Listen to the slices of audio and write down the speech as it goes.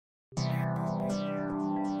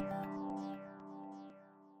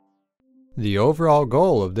The overall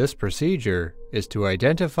goal of this procedure is to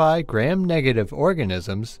identify gram-negative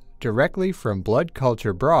organisms directly from blood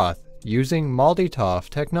culture broth using MALDI-TOF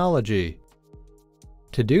technology.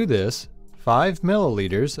 To do this, 5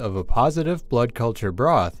 milliliters of a positive blood culture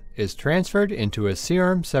broth is transferred into a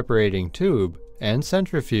serum separating tube and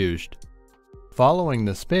centrifuged. Following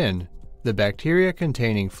the spin, the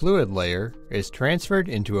bacteria-containing fluid layer is transferred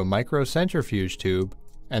into a microcentrifuge tube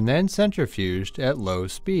and then centrifuged at low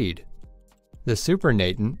speed. The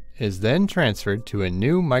supernatant is then transferred to a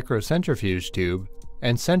new microcentrifuge tube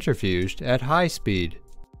and centrifuged at high speed.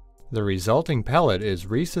 The resulting pellet is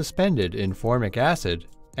resuspended in formic acid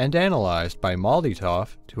and analyzed by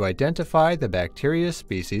MALDI-TOF to identify the bacteria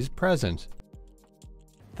species present.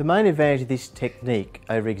 The main advantage of this technique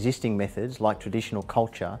over existing methods like traditional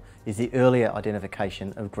culture is the earlier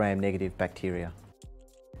identification of gram-negative bacteria.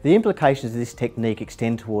 The implications of this technique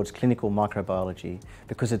extend towards clinical microbiology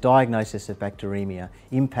because the diagnosis of bacteremia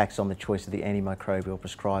impacts on the choice of the antimicrobial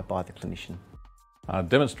prescribed by the clinician.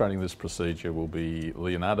 Demonstrating this procedure will be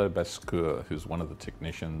Leonardo Bascur, who's one of the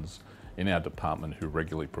technicians in our department who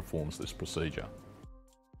regularly performs this procedure.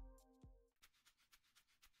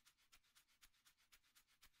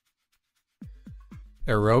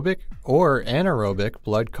 Aerobic or anaerobic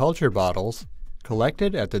blood culture bottles,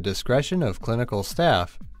 collected at the discretion of clinical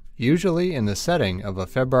staff, usually in the setting of a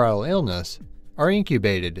febrile illness, are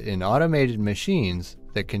incubated in automated machines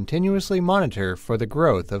that continuously monitor for the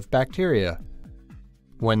growth of bacteria.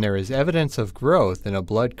 When there is evidence of growth in a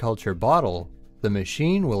blood culture bottle, the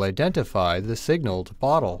machine will identify the signaled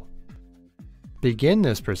bottle. Begin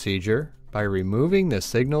this procedure by removing the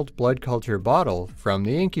signaled blood culture bottle from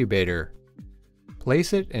the incubator.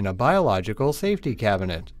 Place it in a biological safety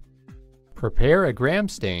cabinet. Prepare a gram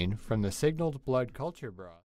stain from the signaled blood culture broth.